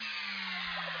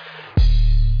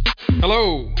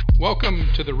Hello, welcome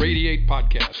to the Radiate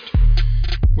Podcast.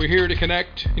 We're here to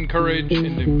connect, encourage,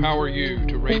 and empower you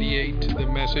to radiate the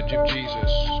message of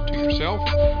Jesus to yourself,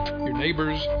 your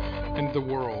neighbors, and the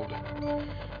world.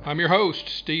 I'm your host,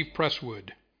 Steve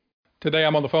Presswood. Today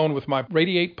I'm on the phone with my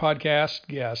Radiate Podcast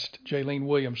guest, Jaylene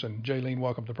Williamson. Jaylene,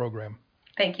 welcome to the program.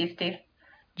 Thank you, Steve.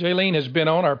 Jaylene has been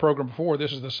on our program before.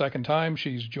 This is the second time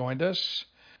she's joined us.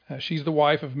 She's the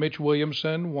wife of Mitch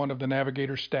Williamson, one of the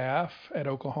Navigator staff at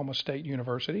Oklahoma State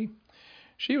University.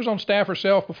 She was on staff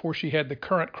herself before she had the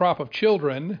current crop of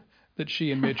children that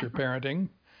she and Mitch are parenting.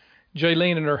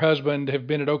 Jaylene and her husband have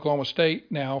been at Oklahoma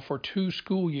State now for 2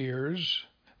 school years.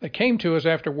 They came to us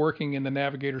after working in the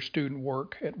Navigator student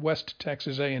work at West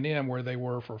Texas A&M, where they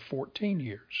were for 14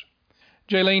 years.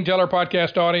 Jaylene, tell our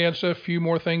podcast audience a few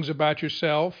more things about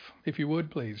yourself, if you would,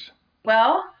 please.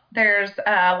 Well, there's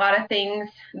a lot of things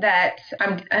that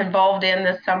I'm involved in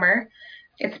this summer.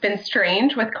 It's been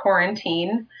strange with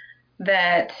quarantine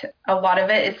that a lot of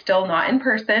it is still not in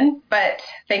person, but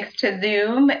thanks to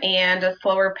Zoom and a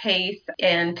slower pace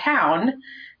in town,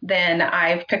 then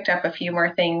I've picked up a few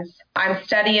more things. I'm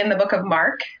studying the book of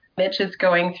Mark. Mitch is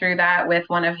going through that with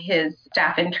one of his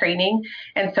staff in training.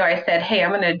 And so I said, hey,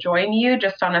 I'm going to join you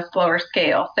just on a slower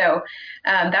scale. So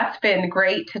that's been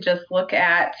great to just look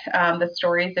at the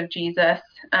stories of Jesus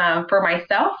for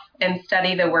myself and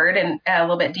study the word and a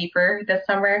little bit deeper this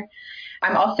summer.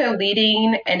 I'm also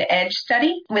leading an EDGE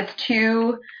study with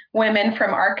 2 women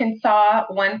from Arkansas,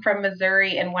 one from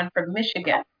Missouri, and one from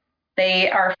Michigan. They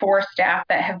are 4 staff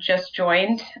that have just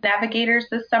joined Navigators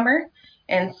this summer.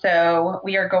 And so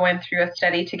we are going through a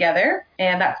study together,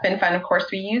 and that's been fun. Of course,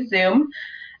 we use Zoom,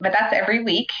 but that's every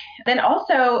week. Then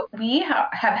also we have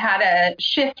had a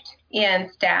shift in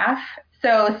staff.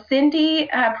 So Cindy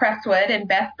Presswood and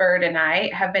Beth Bird and I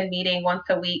have been meeting once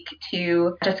a week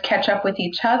to just catch up with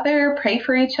each other, pray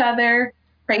for each other,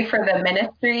 pray for the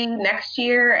ministry next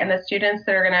year and the students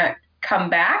that are going to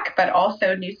come back, but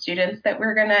also new students that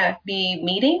we're going to be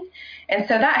meeting. And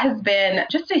so that has been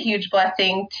just a huge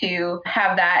blessing to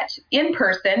have that in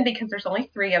person because there's only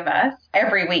 3 of us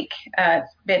every week.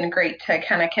 It's been great to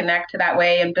kind of connect that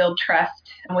way and build trust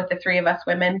with the 3 of us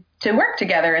women to work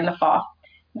together in the fall.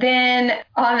 Then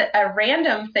on a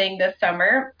random thing this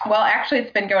summer, well, actually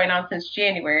it's been going on since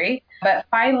January, but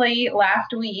finally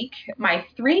last week, my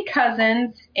 3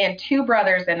 cousins and 2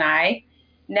 brothers and I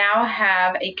now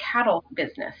have a cattle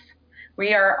business.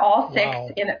 We are all 6 Wow.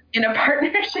 in a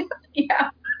partnership. Yeah,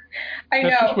 I know.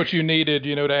 That's just what you needed,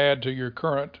 to add to your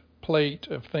current plate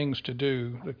of things to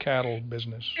do, the cattle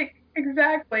business.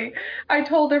 Exactly. I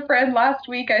told a friend last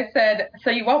week, I said, so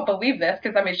you won't believe this,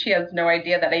 because she has no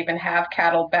idea that I even have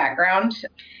cattle background.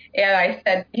 And I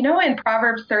said, in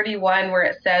Proverbs 31, where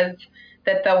it says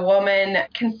that the woman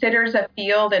considers a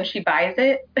field and she buys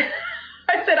it,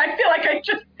 I said, I feel like I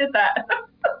just did that.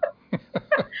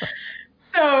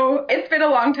 So it's been a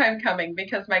long time coming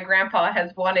because my grandpa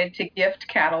has wanted to gift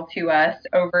cattle to us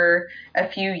over a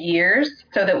few years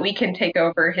so that we can take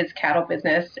over his cattle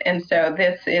business. And so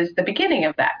this is the beginning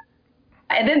of that.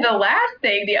 And then the last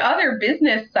thing, the other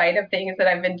business side of things that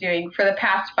I've been doing for the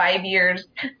past 5 years,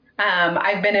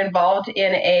 I've been involved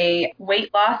in a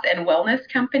weight loss and wellness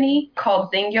company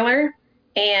called Zingular.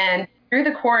 And through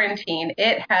the quarantine,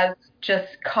 it has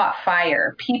just caught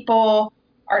fire. People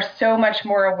are so much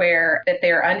more aware that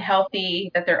they're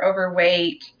unhealthy, that they're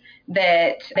overweight,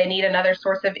 that they need another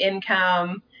source of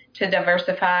income to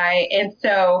diversify. And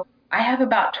so I have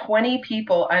about 20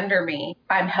 people under me.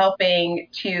 I'm helping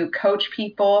to coach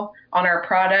people on our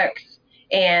products,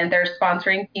 and they're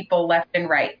sponsoring people left and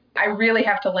right. I really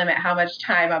have to limit how much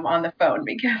time I'm on the phone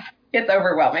because it's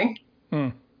overwhelming.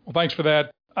 Well, thanks for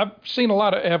that. I've seen a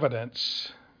lot of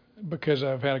evidence because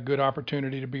I've had a good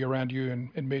opportunity to be around you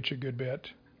and Mitch a good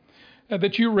bit,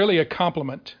 that you're really a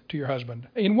complement to your husband.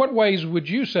 In what ways would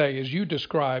you say, as you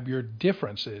describe your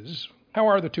differences, how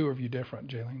are the 2 of you different,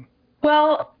 Jaylene?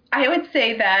 Well, I would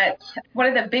say that one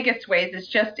of the biggest ways is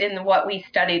just in what we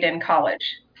studied in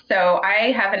college. So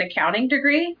I have an accounting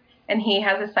degree and he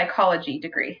has a psychology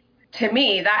degree. To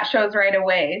me, that shows right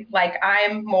away, like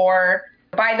I'm more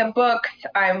by the books,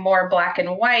 I'm more black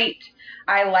and white.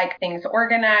 I like things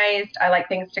organized. I like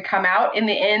things to come out in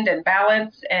the end and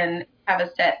balance and have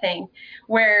a set thing.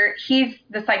 Where he's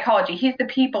the psychology, he's the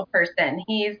people person.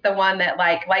 He's the one that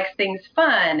likes things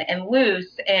fun and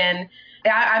loose. And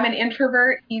I'm an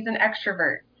introvert. He's an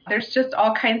extrovert. There's just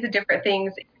all kinds of different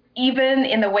things, even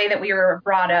in the way that we were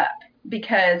brought up.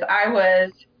 Because I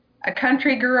was a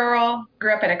country girl,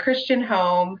 grew up in a Christian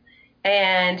home,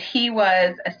 and he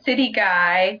was a city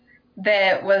guy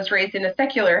that was raised in a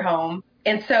secular home.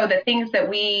 And so the things that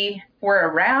we were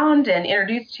around and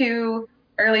introduced to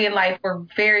early in life were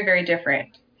very, very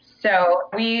different. So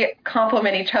we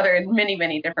complement each other in many,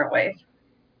 many different ways.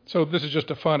 So this is just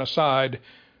a fun aside,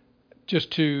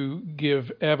 just to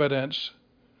give evidence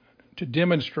to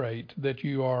demonstrate that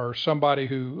you are somebody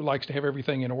who likes to have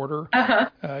everything in order.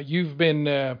 You've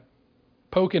been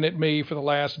poking at me for the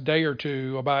last day or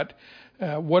two about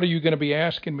what are you going to be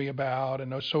asking me about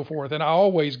and so forth. And I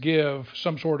always give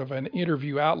some sort of an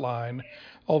interview outline,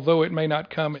 although it may not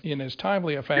come in as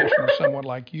timely a fashion as someone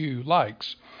like you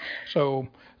likes. So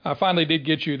I finally did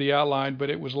get you the outline, but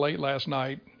it was late last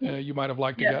night. You might have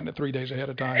liked to have gotten it 3 days ahead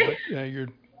of time, but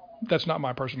that's not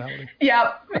my personality.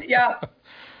 Yep.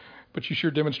 But you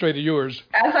sure demonstrated yours.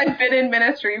 As I've been in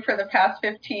ministry for the past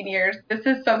 15 years, this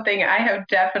is something I have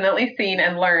definitely seen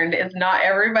and learned is not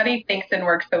everybody thinks and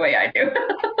works the way I do.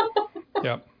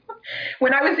 Yep.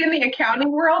 When I was in the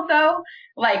accounting world, though,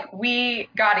 like we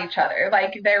got each other.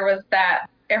 Like there was that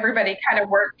everybody kind of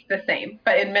worked the same.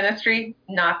 But in ministry,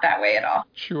 not that way at all.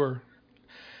 Sure.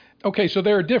 Okay, so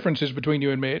there are differences between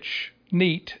you and Mitch.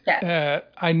 Neat. Yes.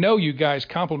 I know you guys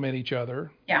complement each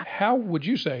other. Yeah. How would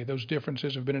you say those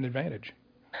differences have been an advantage?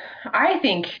 I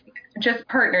think just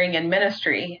partnering in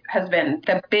ministry has been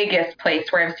the biggest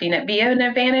place where I've seen it be an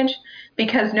advantage,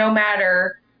 because no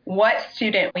matter what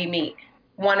student we meet,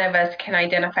 one of us can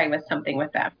identify with something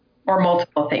with them or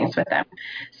multiple things with them.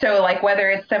 So like whether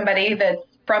it's somebody that's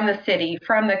from the city,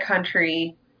 from the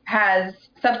country, has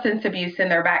substance abuse in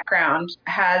their background,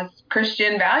 has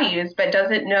Christian values, but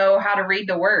doesn't know how to read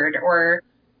the word or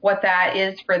what that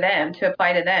is for them to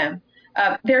apply to them.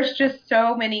 There's just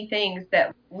so many things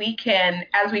that we can,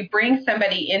 as we bring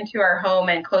somebody into our home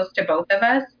and close to both of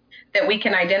us, that we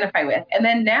can identify with. And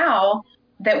then now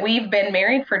that we've been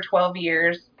married for 12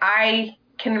 years, I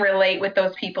can relate with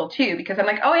those people too, because I'm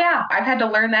like, oh yeah, I've had to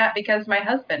learn that because my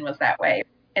husband was that way.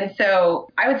 And so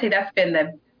I would say that's been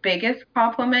the biggest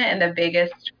compliment and the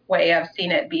biggest way I've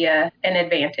seen it be an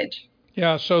advantage.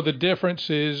 Yeah, so the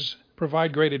differences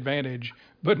provide great advantage,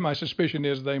 but my suspicion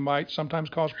is they might sometimes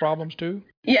cause problems too.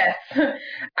 Yes.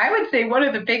 I would say one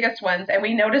of the biggest ones, and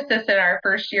we noticed this in our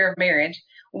first year of marriage,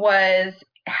 was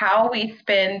how we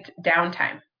spend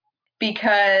downtime.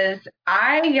 Because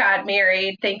I got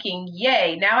married thinking,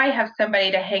 yay, now I have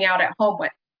somebody to hang out at home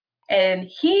with. And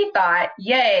he thought,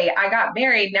 yay, I got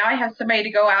married. Now I have somebody to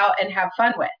go out and have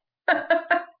fun with.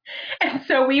 And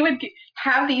so we would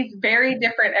have these very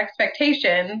different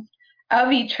expectations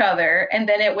of each other. And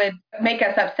then it would make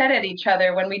us upset at each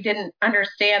other when we didn't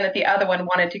understand that the other one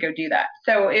wanted to go do that.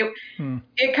 So it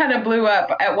kind of blew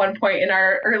up at one point in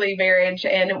our early marriage.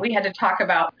 And we had to talk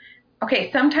about,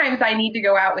 okay, sometimes I need to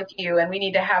go out with you and we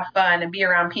need to have fun and be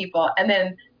around people. And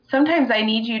then sometimes I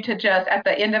need you to just, at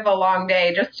the end of a long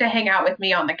day, just to hang out with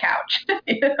me on the couch.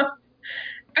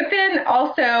 But then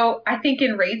also, I think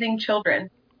in raising children,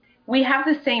 we have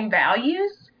the same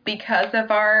values because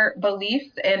of our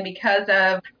beliefs and because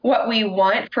of what we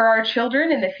want for our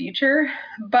children in the future.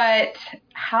 But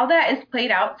how that is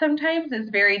played out sometimes is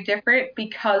very different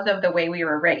because of the way we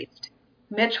were raised.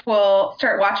 Mitch will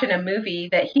start watching a movie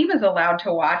that he was allowed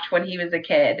to watch when he was a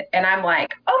kid. And I'm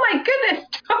like, oh my goodness,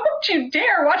 don't you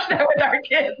dare watch that with our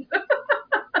kids.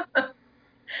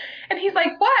 And he's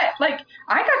like, what? Like,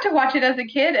 I got to watch it as a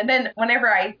kid. And then whenever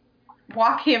I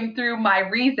walk him through my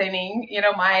reasoning,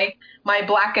 my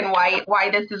black and white,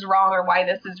 why this is wrong or why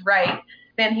this is right,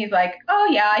 then he's like, oh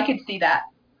yeah, I could see that.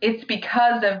 It's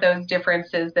because of those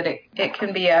differences that it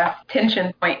can be a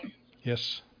tension point.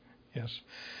 Yes.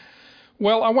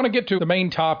 Well, I want to get to the main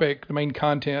topic, the main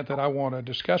content that I want to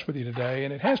discuss with you today,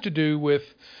 and it has to do with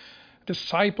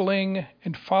discipling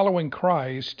and following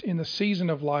Christ in the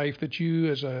season of life that you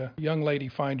as a young lady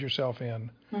find yourself in.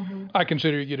 Mm-hmm. I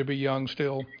consider you to be young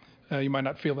still. You might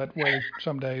not feel that way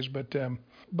some days, but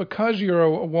because you're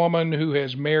a woman who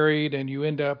has married and you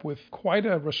end up with quite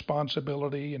a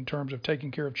responsibility in terms of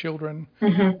taking care of children,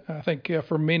 mm-hmm. I think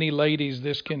for many ladies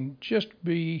this can just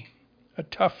be a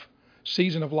tough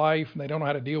season of life, and they don't know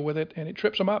how to deal with it, and it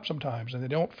trips them up sometimes, and they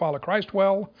don't follow Christ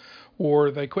well, or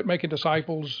they quit making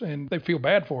disciples and they feel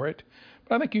bad for it.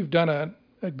 But I think you've done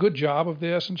a good job of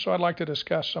this, and so I'd like to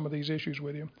discuss some of these issues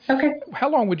with you. Okay. How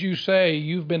long would you say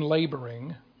you've been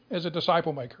laboring as a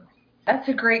disciple maker? That's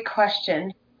a great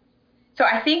question. So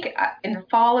I think in the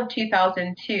fall of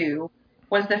 2002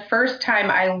 was the first time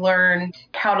I learned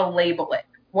how to label it,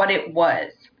 what it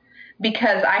was,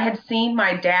 because I had seen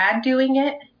my dad doing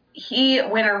it. He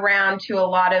went around to a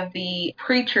lot of the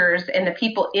preachers and the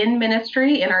people in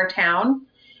ministry in our town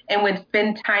and would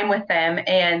spend time with them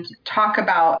and talk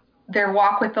about their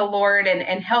walk with the Lord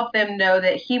and help them know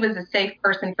that he was a safe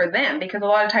person for them, because a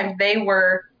lot of times they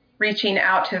were reaching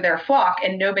out to their flock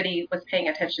and nobody was paying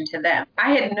attention to them.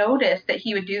 I had noticed that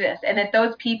he would do this and that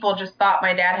those people just thought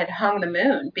my dad had hung the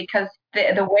moon because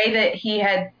the way that he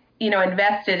had,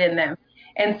 invested in them.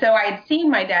 And so I had seen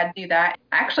my dad do that.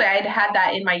 Actually, I had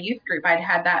that in my youth group. I'd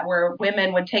had that where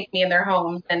women would take me in their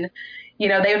homes and,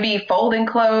 they would be folding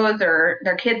clothes or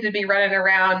their kids would be running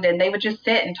around and they would just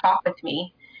sit and talk with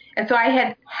me. And so I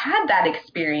had that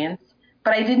experience,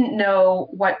 but I didn't know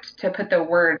what to put the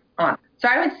word on. So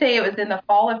I would say it was in the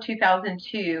fall of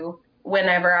 2002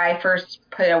 whenever I first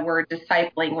put a word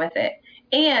discipling with it.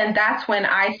 And that's when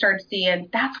I started seeing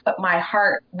that's what my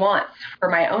heart wants for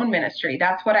my own ministry.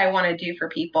 That's what I want to do for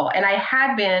people. And I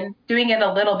had been doing it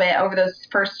a little bit over those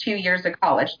first 2 years of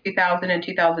college, 2000 and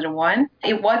 2001.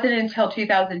 It wasn't until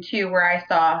 2002 where I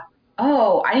saw,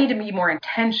 oh, I need to be more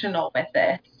intentional with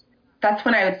this. That's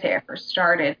when I would say I first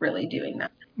started really doing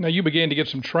that. Now, you began to get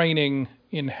some training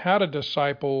in how to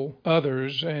disciple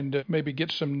others and maybe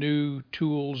get some new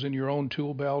tools in your own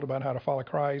tool belt about how to follow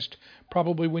Christ,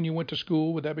 probably when you went to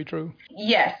school. Would that be true?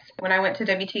 Yes, when I went to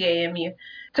WTAMU.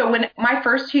 So when my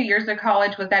first 2 years of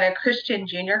college was at a Christian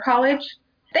junior college,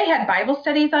 they had Bible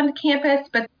studies on campus,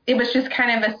 but it was just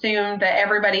kind of assumed that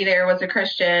everybody there was a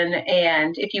Christian,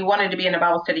 and if you wanted to be in a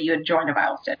Bible study, you would join a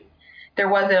Bible study. There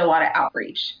wasn't a lot of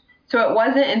outreach. So it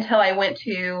wasn't until I went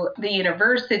to the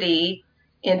university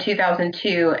in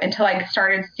 2002 until I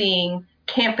started seeing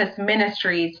campus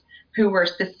ministries who were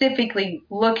specifically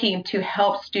looking to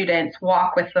help students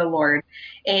walk with the Lord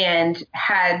and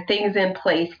had things in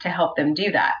place to help them do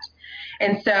that.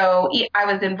 And so I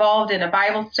was involved in a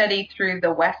Bible study through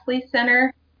the Wesley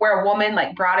Center, where a woman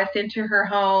brought us into her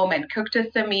home and cooked us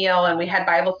a meal, and we had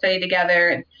Bible study together.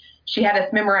 And she had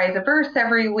us memorize a verse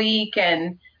every week,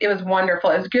 and it was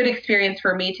wonderful. It was a good experience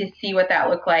for me to see what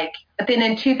that looked like. But then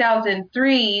in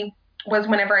 2003 was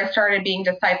whenever I started being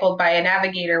discipled by a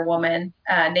navigator woman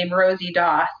named Rosie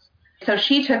Doss. So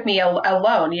she took me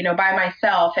alone, by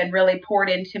myself, and really poured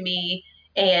into me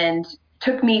and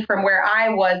took me from where I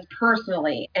was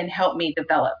personally and helped me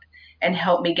develop and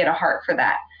helped me get a heart for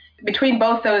that. Between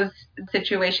both those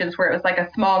situations where it was like a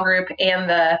small group and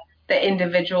the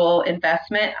individual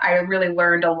investment, I really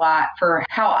learned a lot for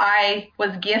how I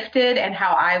was gifted and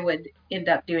how I would end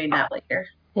up doing that later.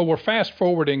 Well, we're fast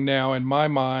forwarding now in my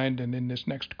mind and in this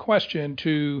next question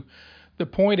to the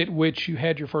point at which you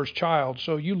had your first child.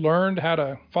 So you learned how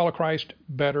to follow Christ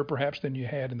better perhaps than you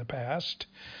had in the past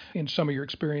in some of your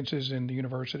experiences in the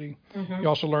university. Mm-hmm. You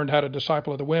also learned how to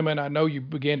disciple other women. I know you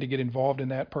began to get involved in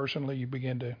that personally. You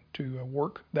began to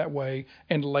work that way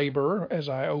and labor as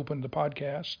I opened the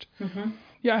podcast. Mm-hmm.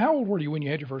 Yeah, how old were you when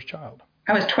you had your first child?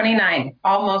 I was 29,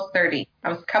 almost 30. I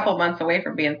was a couple months away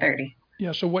from being 30.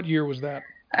 Yeah, so what year was that?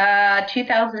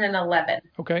 2011.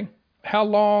 Okay. How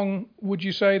long would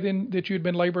you say then that you had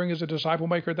been laboring as a disciple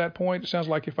maker at that point? It sounds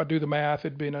like if I do the math,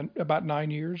 it'd been about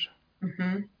 9 years.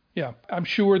 Mm-hmm. Yeah, I'm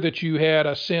sure that you had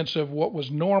a sense of what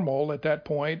was normal at that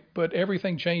point, but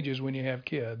everything changes when you have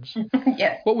kids.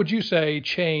 Yes. What would you say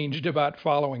changed about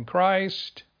following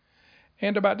Christ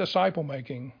and about disciple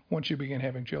making once you began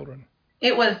having children?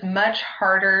 It was much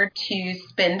harder to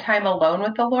spend time alone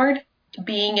with the Lord.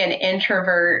 Being an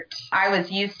introvert, I was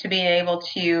used to being able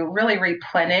to really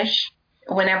replenish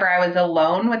whenever I was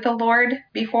alone with the Lord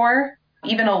before,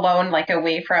 even alone,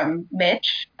 away from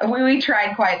Mitch. We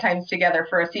tried quiet times together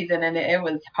for a season, and it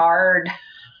was hard.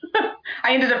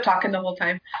 I ended up talking the whole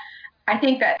time. I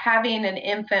think that having an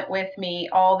infant with me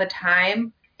all the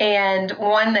time, and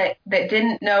one that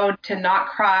didn't know to not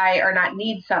cry or not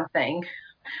need something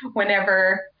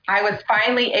whenever I was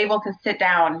finally able to sit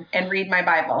down and read my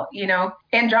Bible,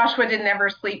 and Joshua didn't ever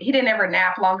sleep. He didn't ever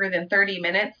nap longer than 30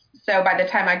 minutes. So by the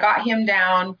time I got him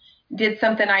down, did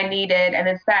something I needed, and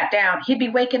then sat down, he'd be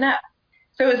waking up.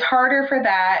 So it was harder for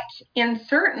that. In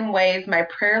certain ways, my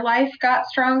prayer life got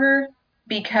stronger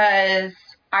because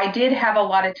I did have a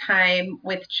lot of time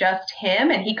with just him,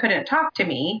 and he couldn't talk to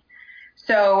me.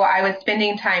 So I was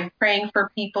spending time praying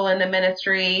for people in the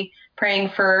ministry, praying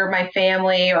for my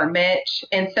family or Mitch.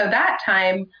 And so that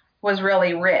time was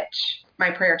really rich,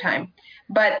 my prayer time.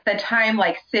 But the time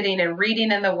sitting and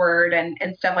reading in the Word and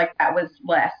stuff like that was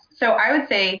less. So I would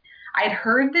say I'd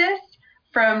heard this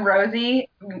from Rosie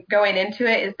going into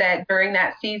it, is that during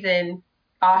that season,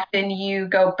 often you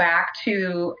go back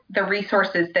to the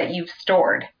resources that you've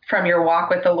stored from your walk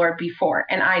with the Lord before.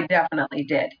 And I definitely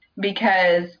did,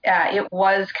 because it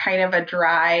was kind of a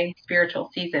dry spiritual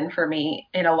season for me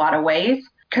in a lot of ways,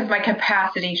 because my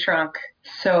capacity shrunk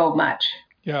so much.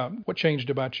 Yeah. What changed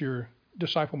about your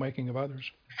disciple making of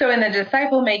others? So in the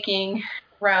disciple making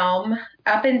realm,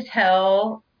 up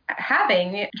until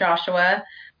having Joshua,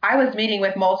 I was meeting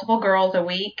with multiple girls a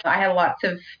week. I had lots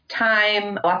of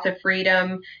time, lots of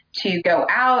freedom to go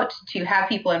out, to have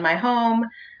people in my home,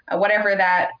 whatever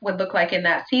that would look like in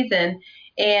that season.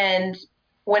 And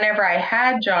whenever I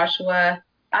had Joshua,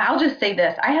 I'll just say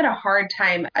this, I had a hard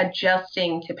time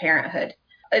adjusting to parenthood.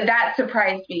 That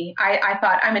surprised me. I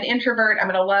thought I'm an introvert. I'm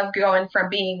going to love going from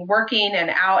being working and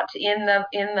out in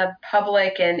the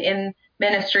public and in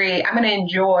ministry. I'm going to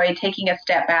enjoy taking a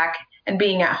step back and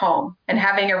being at home and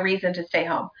having a reason to stay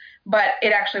home. But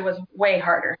it actually was way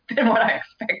harder than what I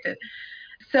expected.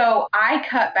 So I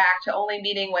cut back to only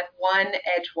meeting with one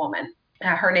Edge woman.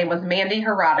 Her name was Mandy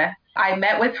Harada. I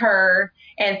met with her,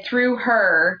 and through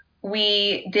her,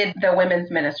 we did the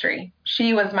women's ministry.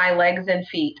 She was my legs and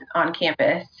feet on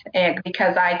campus, and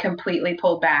because I completely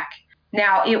pulled back.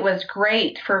 Now, it was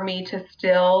great for me to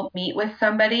still meet with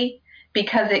somebody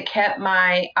because it kept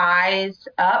my eyes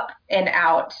up and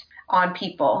out on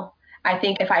people. I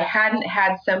think if I hadn't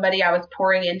had somebody I was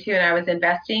pouring into and I was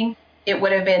investing, it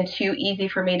would have been too easy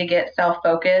for me to get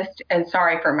self-focused and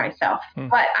sorry for myself.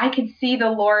 But I could see the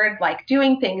Lord like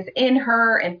doing things in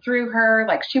her and through her.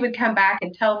 Like she would come back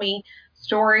and tell me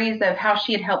stories of how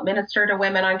she had helped minister to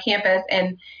women on campus.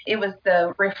 And it was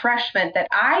the refreshment that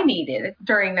I needed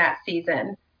during that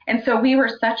season. And so we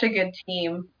were such a good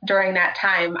team during that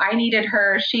time. I needed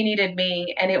her, she needed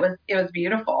me, and it was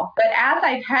beautiful. But as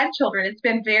I've had children, it's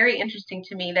been very interesting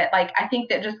to me that like I think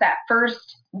that just that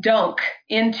first dunk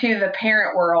into the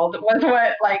parent world was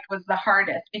what like was the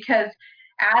hardest, because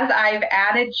as I've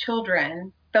added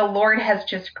children, the Lord has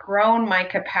just grown my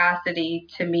capacity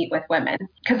to meet with women.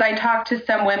 Because I talk to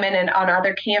some women and on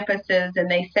other campuses and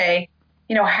they say,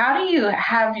 you know, how do you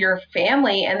have your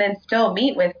family and then still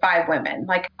meet with 5 women?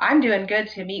 Like, I'm doing good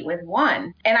to meet with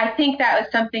one. And I think that was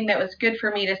something that was good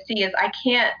for me to see is I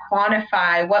can't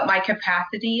quantify what my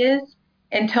capacity is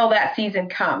until that season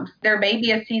comes. There may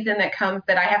be a season that comes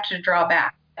that I have to draw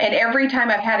back. And every time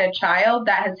I've had a child,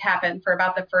 that has happened for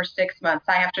about the first 6 months.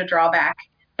 I have to draw back.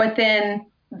 But then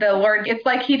the Lord, it's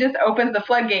like he just opens the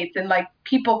floodgates and like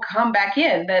people come back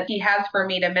in that he has for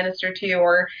me to minister to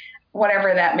or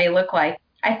whatever that may look like.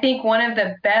 I think one of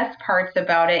the best parts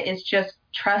about it is just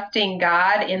trusting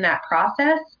God in that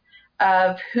process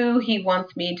of who he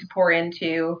wants me to pour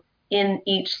into in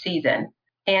each season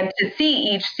and to see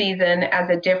each season as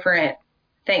a different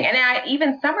thing. And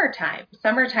even summertime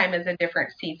is a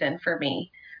different season for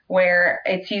me where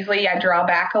it's usually I draw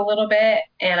back a little bit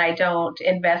and I don't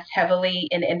invest heavily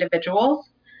in individuals.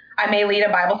 I may lead a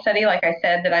Bible study, like I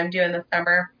said, that I'm doing this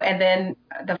summer. And then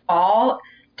the fall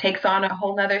takes on a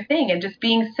whole nother thing, and just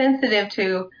being sensitive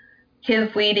to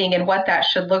his leading and what that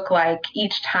should look like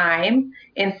each time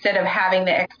instead of having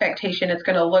the expectation it's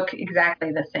going to look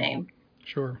exactly the same.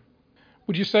 Sure.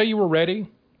 Would you say you were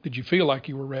ready? Did you feel like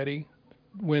you were ready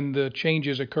when the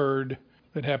changes occurred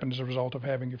that happened as a result of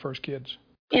having your first kids?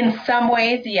 In some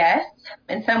ways, yes.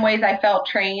 In some ways, I felt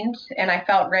trained and I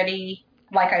felt ready.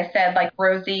 Like I said, like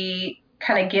Rosie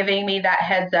kind of giving me that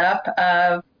heads up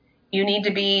of you need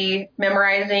to be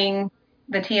memorizing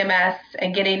the TMS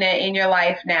and getting it in your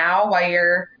life now while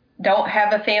you don't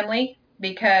have a family,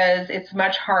 because it's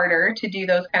much harder to do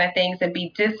those kind of things and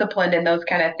be disciplined in those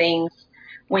kind of things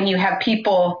when you have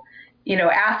people, you know,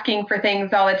 asking for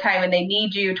things all the time and they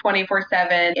need you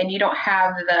 24/7 and you don't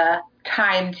have the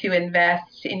time to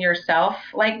invest in yourself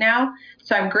like now.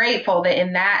 So I'm grateful that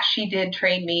in that she did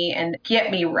train me and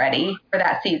get me ready for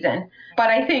that season. But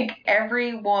I think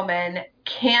every woman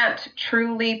can't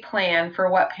truly plan for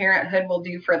what parenthood will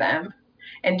do for them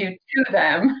and do to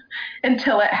them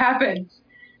until it happens.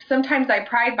 Sometimes I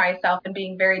pride myself in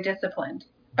being very disciplined.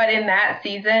 But in that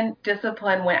season,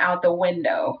 discipline went out the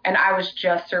window and I was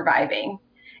just surviving.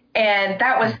 And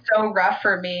that was so rough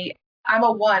for me. I'm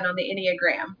a 1 on the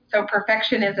Enneagram. So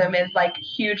perfectionism is like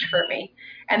huge for me.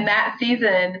 And that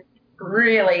season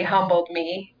really humbled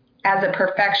me as a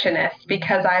perfectionist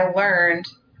because I learned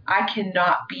I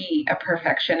cannot be a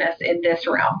perfectionist in this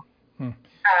realm.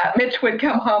 Mitch would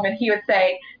come home and he would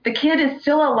say, the kid is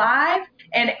still alive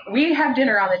and we have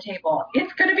dinner on the table.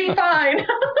 It's going to be fine.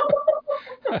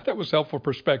 That was helpful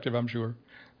perspective, I'm sure.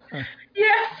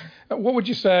 Yes. What would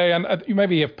you say, and you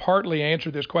maybe have partly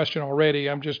answered this question already,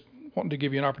 I'm just wanting to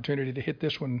give you an opportunity to hit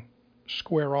this one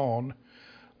square on.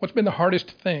 What's been the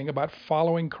hardest thing about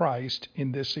following Christ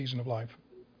in this season of life?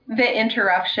 The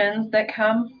interruptions that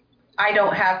come. I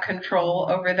don't have control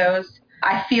over those.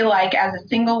 I feel like as a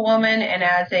single woman and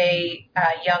as a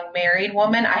young married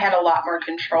woman, I had a lot more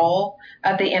control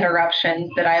of the interruptions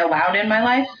that I allowed in my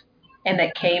life and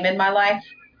that came in my life.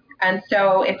 And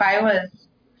so if I was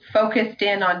focused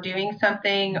in on doing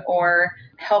something or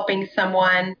helping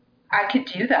someone, I could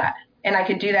do that. And I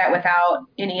could do that without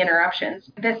any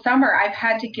interruptions. This summer, I've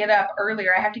had to get up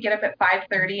earlier. I have to get up at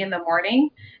 5:30 in the morning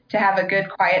to have a good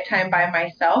quiet time by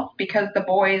myself because the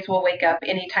boys will wake up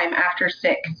anytime after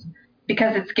 6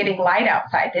 because it's getting light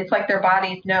outside. It's like their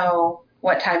bodies know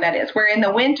what time that is. Where in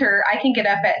the winter, I can get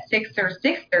up at 6 or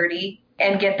 6:30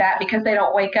 and get that because they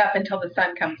don't wake up until the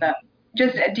sun comes up.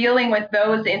 Just dealing with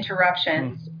those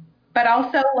interruptions. But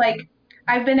also, like,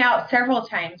 I've been out several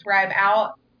times where I'm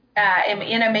out am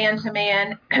in a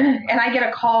man-to-man, and I get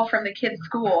a call from the kid's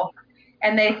school,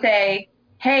 and they say,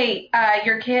 hey,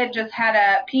 your kid just had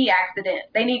a pee accident.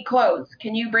 They need clothes.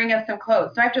 Can you bring us some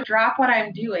clothes? So I have to drop what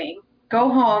I'm doing, go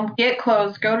home, get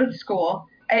clothes, go to the school.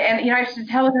 And I have to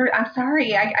tell her, I'm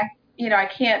sorry, I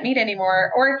can't meet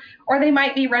anymore. Or they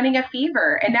might be running a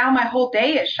fever, and now my whole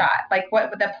day is shot. Like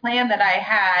what the plan that I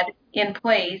had in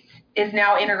place is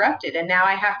now interrupted, and now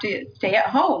I have to stay at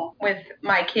home with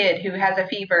my kid who has a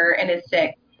fever and is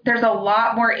sick. There's a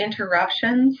lot more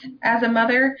interruptions as a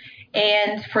mother,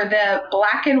 and for the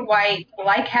black and white,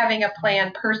 like having a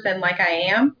plan person like I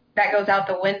am, that goes out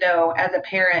the window as a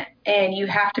parent, and you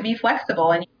have to be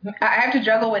flexible. And I have to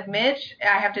juggle with Mitch,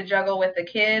 I have to juggle with the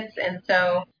kids, and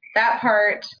so that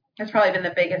part has probably been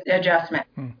the biggest adjustment.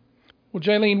 Well,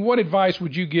 Jaylene, what advice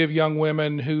would you give young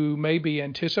women who may be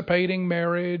anticipating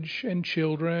marriage and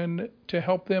children to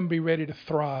help them be ready to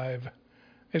thrive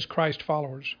as Christ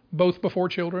followers, both before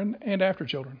children and after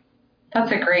children? That's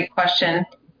a great question.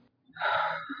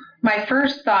 My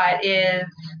first thought is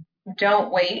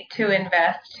don't wait to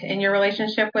invest in your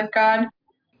relationship with God.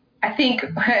 I think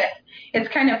it's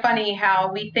kind of funny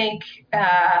how we think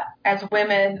as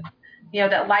women,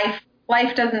 that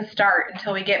life doesn't start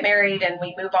until we get married and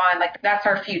we move on. Like that's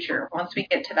our future once we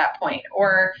get to that point.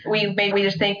 Or we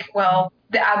just think, well,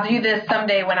 I'll do this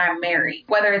someday when I'm married,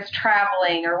 whether it's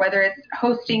traveling or whether it's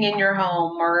hosting in your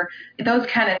home or those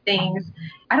kind of things.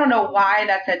 I don't know why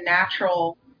that's a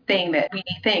natural thing that we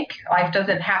think life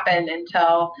doesn't happen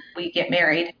until we get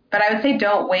married. But I would say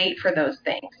don't wait for those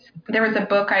things. There was a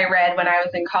book I read when I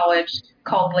was in college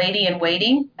called Lady in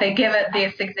Waiting. They give it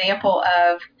this example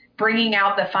of bringing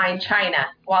out the fine china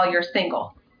while you're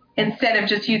single instead of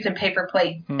just using paper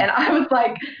plates. And I was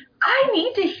like, I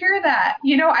need to hear that.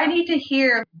 I need to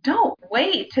hear, don't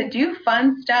wait to do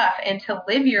fun stuff and to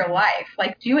live your life.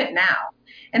 Like, do it now.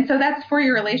 And so that's for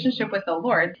your relationship with the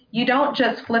Lord. You don't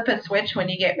just flip a switch when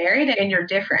you get married and you're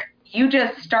different. You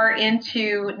just start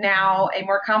into now a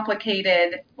more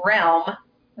complicated realm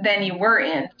than you were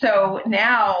in. So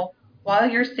now, while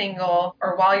you're single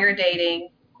or while you're dating,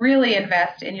 really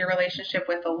invest in your relationship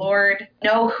with the Lord.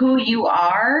 Know who you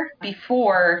are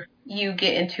before you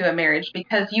get into a marriage,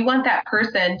 because you want that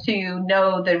person to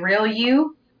know the real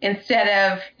you instead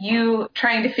of you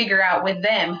trying to figure out with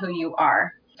them who you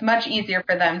are. It's much easier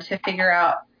for them to figure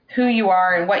out who you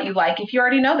are and what you like if you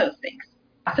already know those things.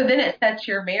 So then it sets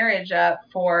your marriage up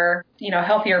for,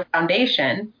 healthier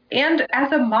foundation. And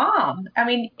as a mom,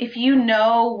 if you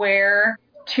know where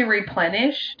to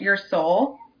replenish your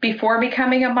soul before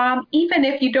becoming a mom, even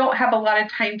if you don't have a lot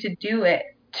of time to do it,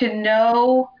 to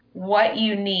know what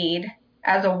you need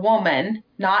as a woman,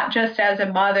 not just as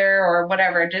a mother or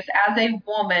whatever, just as a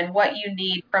woman, what you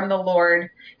need from the Lord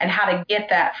and how to get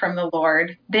that from the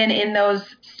Lord. Then in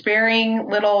those sparing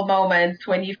little moments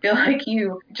when you feel like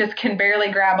you just can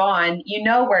barely grab on, you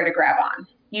know where to grab on.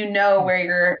 You know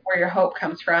where your hope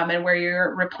comes from and where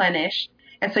you're replenished.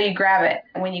 And so you grab it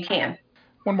when you can.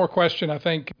 One more question, I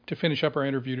think, to finish up our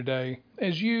interview today.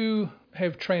 As you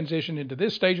have transitioned into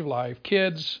this stage of life,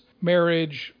 kids,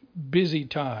 marriage, busy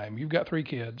time, you've got 3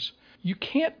 kids, you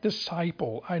can't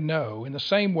disciple, I know, in the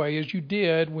same way as you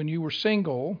did when you were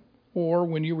single or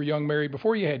when you were young married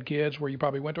before you had kids, where you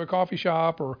probably went to a coffee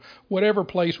shop or whatever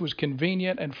place was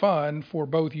convenient and fun for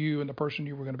both you and the person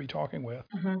you were going to be talking with.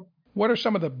 Mm-hmm. What are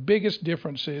some of the biggest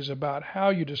differences about how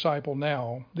you disciple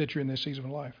now that you're in this season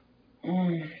of life?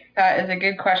 That is a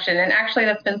good question. And actually,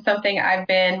 that's been something I've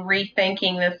been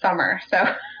rethinking this summer.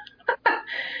 So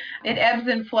it ebbs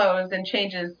and flows and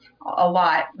changes a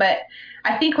lot. But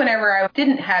I think whenever I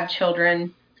didn't have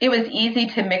children, it was easy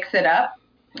to mix it up.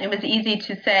 It was easy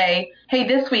to say, hey,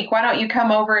 this week, why don't you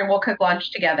come over and we'll cook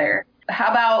lunch together? How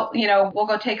about, we'll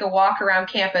go take a walk around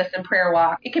campus and prayer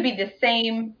walk. It could be the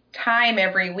same time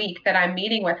every week that I'm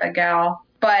meeting with a gal,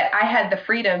 but I had the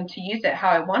freedom to use it how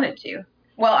I wanted to.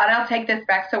 Well, and I'll take this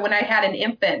back. So when I had an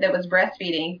infant that was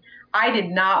breastfeeding, I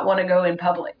did not want to go in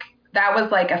public. That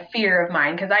was like a fear of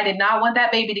mine because I did not want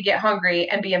that baby to get hungry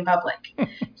and be in public.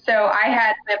 So I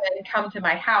had women come to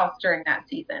my house during that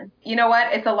season. You know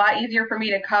what? It's a lot easier for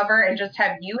me to cover and just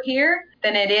have you here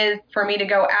than it is for me to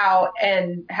go out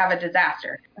and have a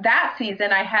disaster. That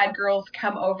season, I had girls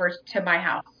come over to my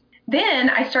house. Then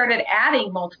I started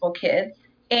adding multiple kids,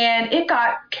 and it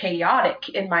got chaotic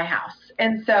in my house.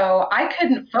 And so I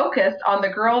couldn't focus on the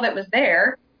girl that was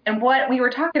there and what we were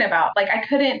talking about. Like, I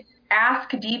couldn't ask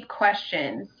deep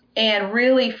questions and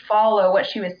really follow what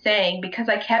she was saying because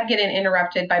I kept getting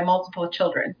interrupted by multiple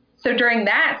children. So during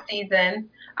that season,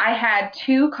 I had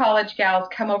 2 college gals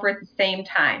come over at the same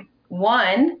time.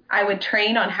 One, I would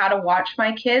train on how to watch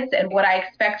my kids and what I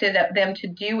expected of them to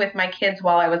do with my kids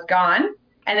while I was gone.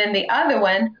 And then the other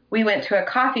one, we went to a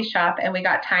coffee shop and we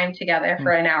got time together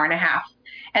for an hour and a half.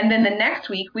 And then the next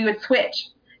week we would switch.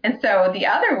 And so the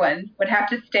other one would have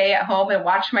to stay at home and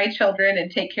watch my children and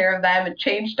take care of them and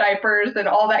change diapers and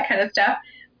all that kind of stuff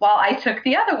while I took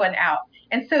the other one out.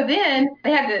 And so then they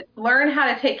had to learn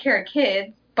how to take care of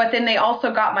kids, but then they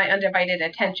also got my undivided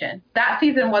attention. That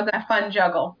season was a fun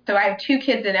juggle. So I have 2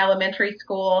 kids in elementary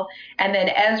school, and then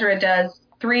Ezra does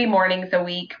 3 mornings a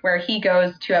week where he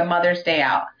goes to a Mother's Day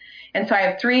out. And so I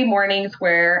have 3 mornings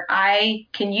where I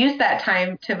can use that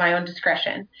time to my own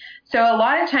discretion. So a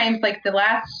lot of times, like the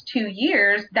last 2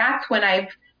 years, that's when I've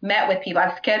met with people.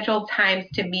 I've scheduled times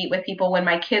to meet with people when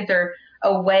my kids are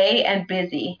away and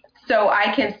busy. So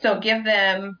I can still give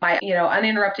them my,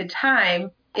 uninterrupted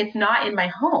time. It's not in my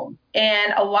home.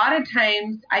 And a lot of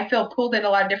times I feel pulled in a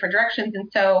lot of different directions. And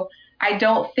so I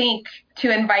don't think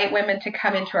to invite women to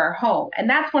come into our home. And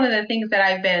that's one of the things that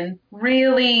I've been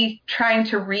really trying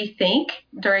to rethink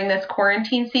during this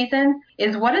quarantine season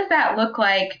is what does that look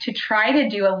like to try to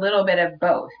do a little bit of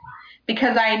both?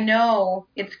 Because I know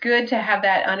it's good to have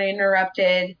that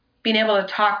uninterrupted, being able to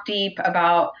talk deep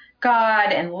about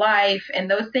God and life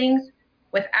and those things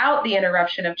without the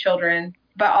interruption of children.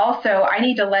 But also I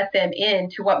need to let them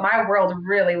into what my world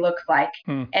really looks like.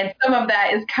 And some of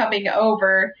that is coming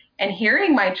over and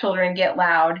hearing my children get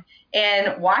loud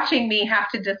and watching me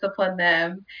have to discipline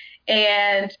them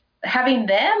and having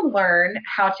them learn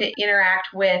how to interact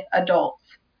with adults,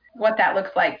 what that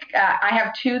looks like. I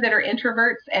have 2 that are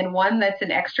introverts and 1 that's an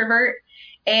extrovert.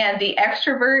 And the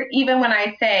extrovert, even when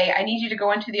I say, I need you to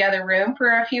go into the other room for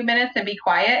a few minutes and be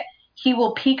quiet, he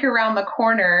will peek around the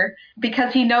corner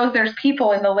because he knows there's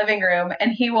people in the living room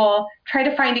and he will try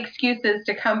to find excuses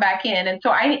to come back in. And so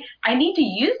I need to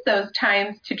use those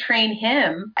times to train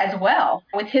him as well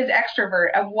with his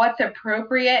extrovert of what's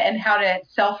appropriate and how to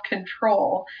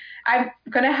self-control. I'm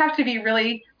going to have to be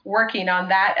really working on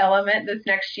that element this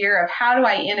next year of how do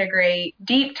I integrate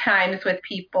deep times with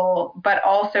people, but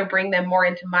also bring them more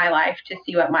into my life to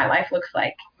see what my life looks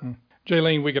like.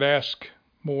 Jaylene, we could ask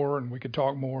more and we could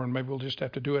talk more, and maybe we'll just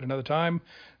have to do it another time.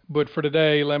 But for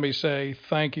today, let me say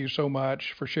thank you so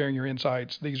much for sharing your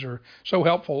insights. These are so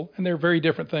helpful, and they're very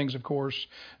different things, of course,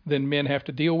 than men have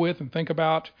to deal with and think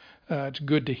about. It's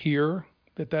good to hear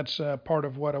that that's part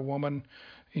of what a woman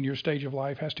in your stage of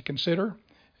life has to consider,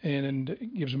 and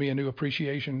it gives me a new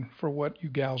appreciation for what you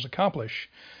gals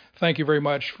accomplish. Thank you very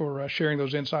much for sharing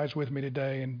those insights with me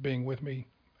today and being with me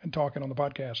and talking on the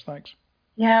podcast. Thanks.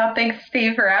 Yeah, thanks,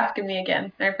 Steve, for asking me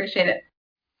again. I appreciate it.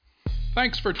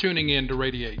 Thanks for tuning in to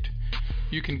Radiate.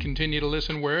 You can continue to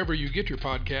listen wherever you get your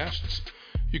podcasts.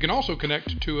 You can also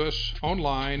connect to us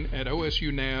online at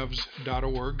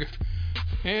osunavs.org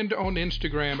and on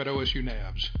Instagram at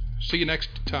osunavs. See you next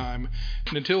time,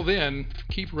 and until then,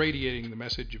 keep radiating the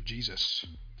message of Jesus.